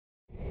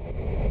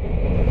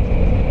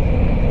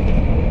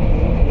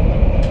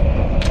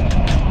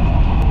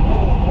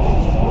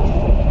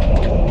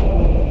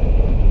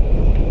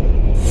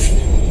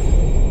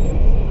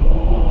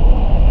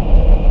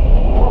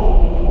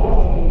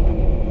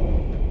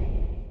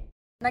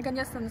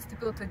Наконец-то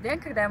наступил тот день,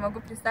 когда я могу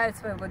представить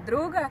своего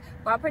друга,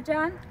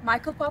 Papajohn,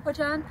 Michael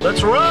Papajohn.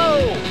 Let's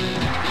roll!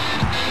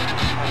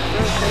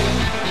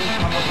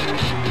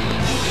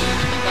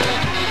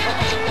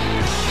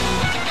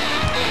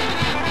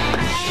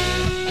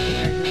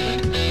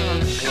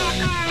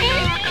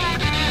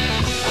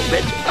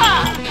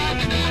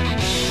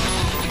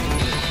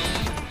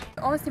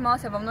 Он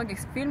снимался во многих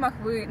фильмах,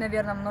 вы,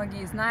 наверное,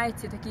 многие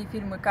знаете, такие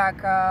фильмы, как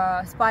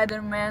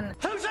Spider-Man.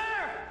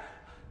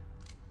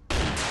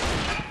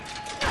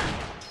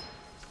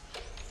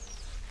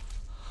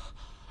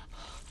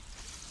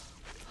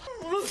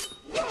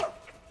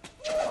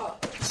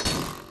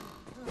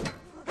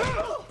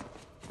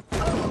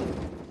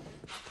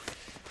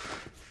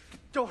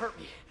 Don't hurt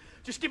me.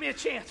 Just give me a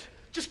chance.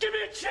 Just give me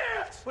a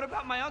chance! What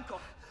about my uncle?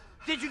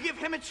 Did you give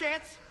him a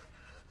chance?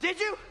 Did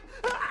you?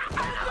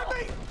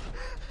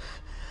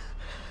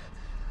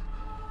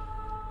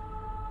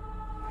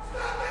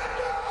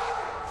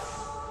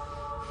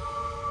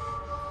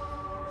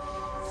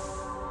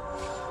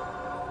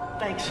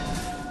 Thanks.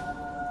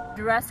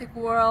 Jurassic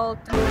World.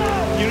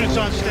 Units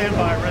on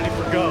standby, ready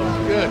for go.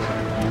 Good.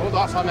 Hold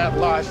off on that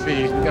live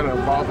feed. We've got an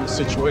evolving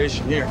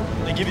situation here.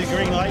 They give you the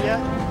green light yet?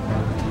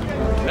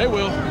 They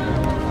will.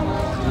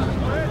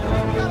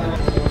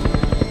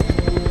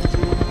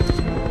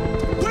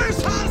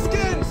 Where's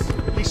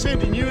Hoskins? He's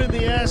sending you and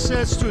the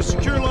assets to a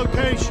secure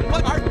location.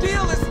 But our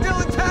deal is still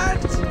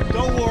intact!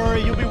 Don't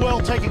worry, you'll be well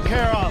taken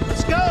care of.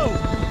 Let's go!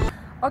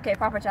 Okay,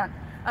 Papajohn,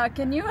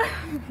 can you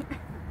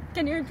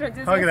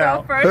introduce Hug it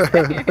yourself out. first?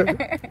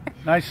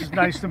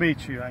 Nice to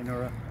meet you,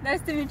 Ainura.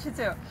 Nice to meet you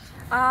too.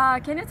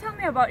 Can you tell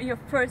me about your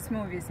first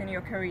movies in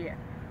your career?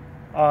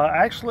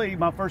 Actually,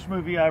 my first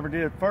movie I ever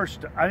did,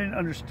 I didn't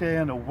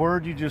understand a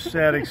word you just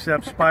said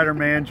except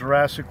Spider-Man,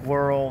 Jurassic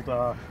World,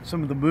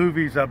 some of the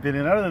movies I've been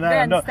in. Other than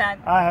that,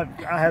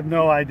 I have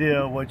no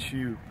idea what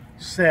you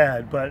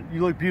said, but you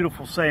look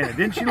beautiful saying it.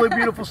 Didn't you look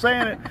beautiful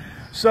saying it?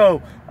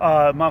 So,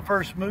 my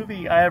first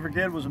movie I ever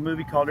did was a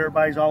movie called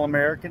Everybody's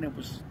All-American. It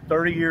was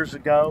 30 years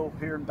ago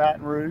here in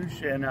Baton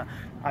Rouge, and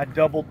I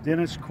doubled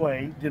Dennis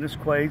Quaid. Dennis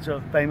Quaid's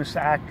a famous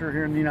actor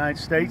here in the United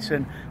States,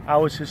 and I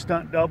was his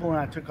stunt double, and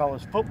I took all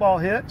his football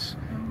hits,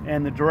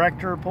 and the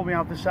director pulled me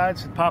off the side and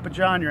said,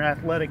 Papajohn, you're an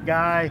athletic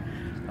guy,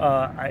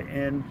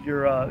 and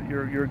you're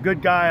a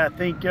good guy. I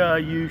think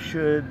you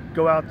should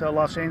go out to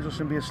Los Angeles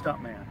and be a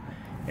stuntman.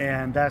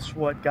 And that's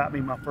what got me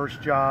my first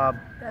job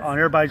on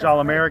Everybody's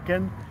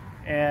All-American.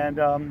 And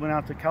went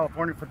out to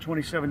California for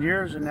 27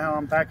 years, and now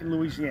I'm back in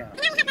Louisiana.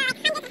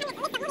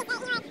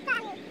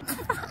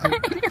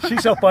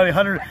 She's so funny.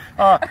 100.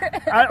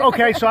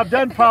 Okay, so I've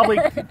done probably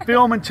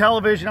film and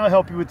television. I'll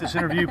help you with this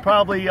interview.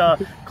 Probably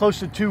close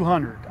to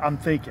 200, I'm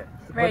thinking.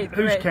 But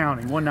who's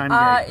counting?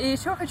 198. И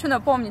еще хочу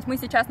напомнить, мы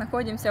сейчас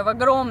находимся в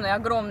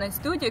огромной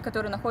студии,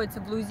 которая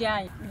находится в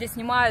Луизиане, где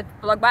снимают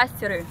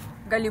блокбастеры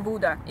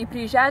Голливуда. И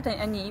приезжают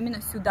они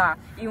именно сюда.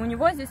 И у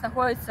него здесь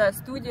находится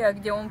студия,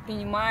 где он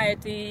принимает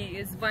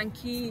и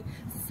звонки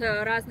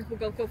с разных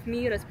уголков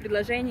мира с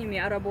предложениями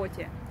о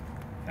работе.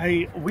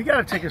 Hey, we got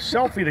to take a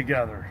selfie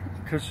together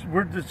because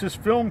we're this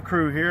film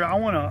crew here. I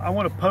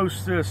want to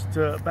post this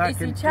to back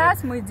in. И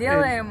сейчас мы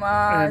делаем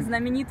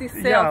знаменитый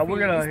селфи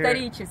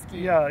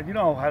исторический. Yeah, you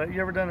know how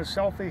you ever done a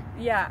selfie?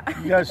 Yeah.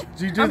 You guys,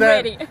 do you do I'm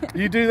that? ready.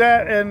 You do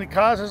that, and the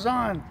cause is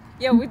on.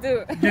 Yeah, we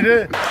do. You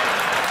do.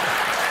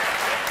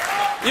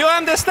 You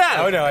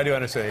understand? Oh no, I do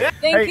understand.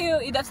 Thank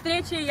you. И до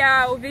встречи.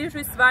 Я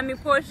увижусь с вами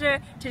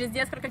позже, через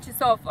несколько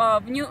часов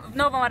в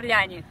Новом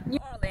Орлеане. New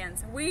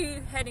Orleans.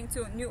 We're heading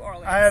to New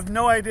Orleans. I have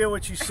no idea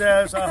what she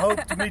says. I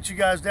hope to meet you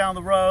guys down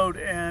the road.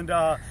 And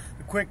a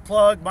quick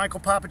plug,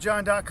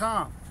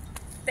 michaelpapajohn.com.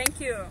 Thank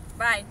you.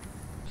 Bye.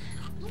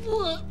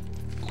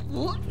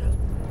 What?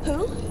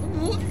 Who?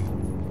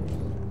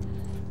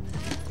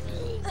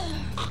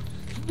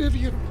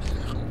 Vivian.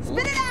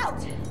 Spit it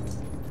out!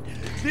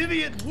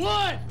 Vivian,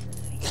 what?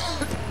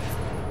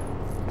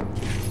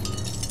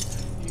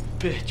 You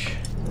bitch.